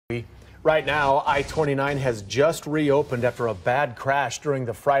Right now, I-29 has just reopened after a bad crash during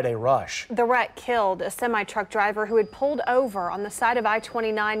the Friday rush. The wreck killed a semi-truck driver who had pulled over on the side of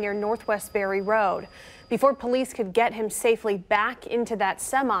I-29 near Northwest Berry Road. Before police could get him safely back into that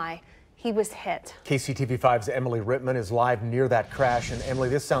semi, he was hit. KCTV5's Emily Rittman is live near that crash. And Emily,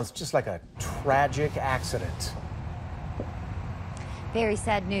 this sounds just like a tragic accident. Very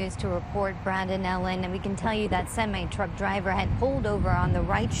sad news to report, Brandon, Ellen, and we can tell you that semi-truck driver had pulled over on the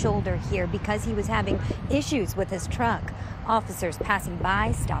right shoulder here because he was having issues with his truck. Officers passing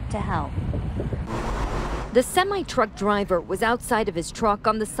by stopped to help. The semi-truck driver was outside of his truck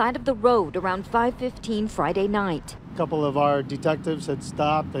on the side of the road around 5:15 Friday night. A couple of our detectives had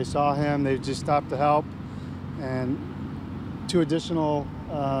stopped. They saw him. They just stopped to help. And two additional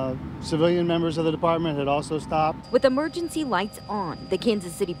civilian members of the department had also stopped. With emergency lights on, the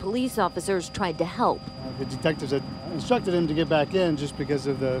Kansas City police officers tried to help. The detectives had instructed him to get back in just because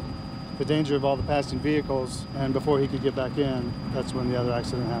of the danger of all the passing vehicles, and before he could get back in, that's when the other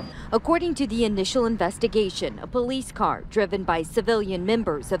accident happened. According to the initial investigation, a police car driven by civilian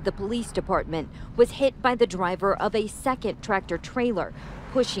members of the police department was hit by the driver of a second tractor trailer,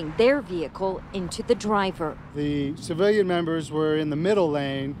 pushing their vehicle into the driver. The civilian members were in the middle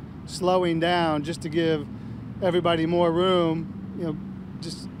lane, slowing down just to give everybody more room,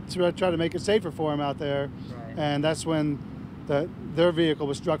 just to try to make it safer for them out there. Right. And that's when their vehicle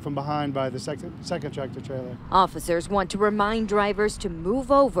was struck from behind by the second tractor trailer. Officers want to remind drivers to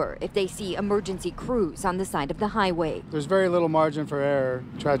move over if they see emergency crews on the side of the highway. There's very little margin for error.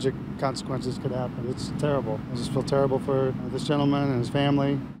 Tragic consequences could happen. It's terrible. I just feel terrible for this gentleman and his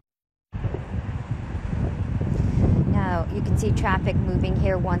family. Now, you can see traffic moving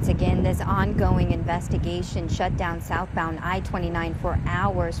here once again. This ongoing investigation shut down southbound I-29 for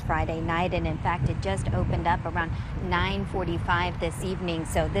hours Friday night, and in fact, it just opened up around 9:45 this evening.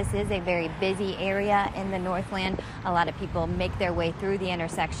 So this is a very busy area in the Northland. A lot of people make their way through the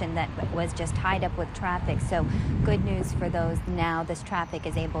intersection that was just tied up with traffic. So good news for those now. This traffic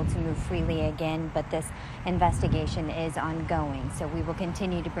is able to move freely again, but this investigation is ongoing. So we will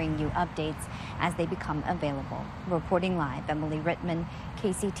continue to bring you updates as they become available. Reporting live, Emily Rittman,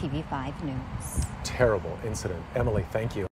 KCTV5 News. Terrible incident. Emily, thank you.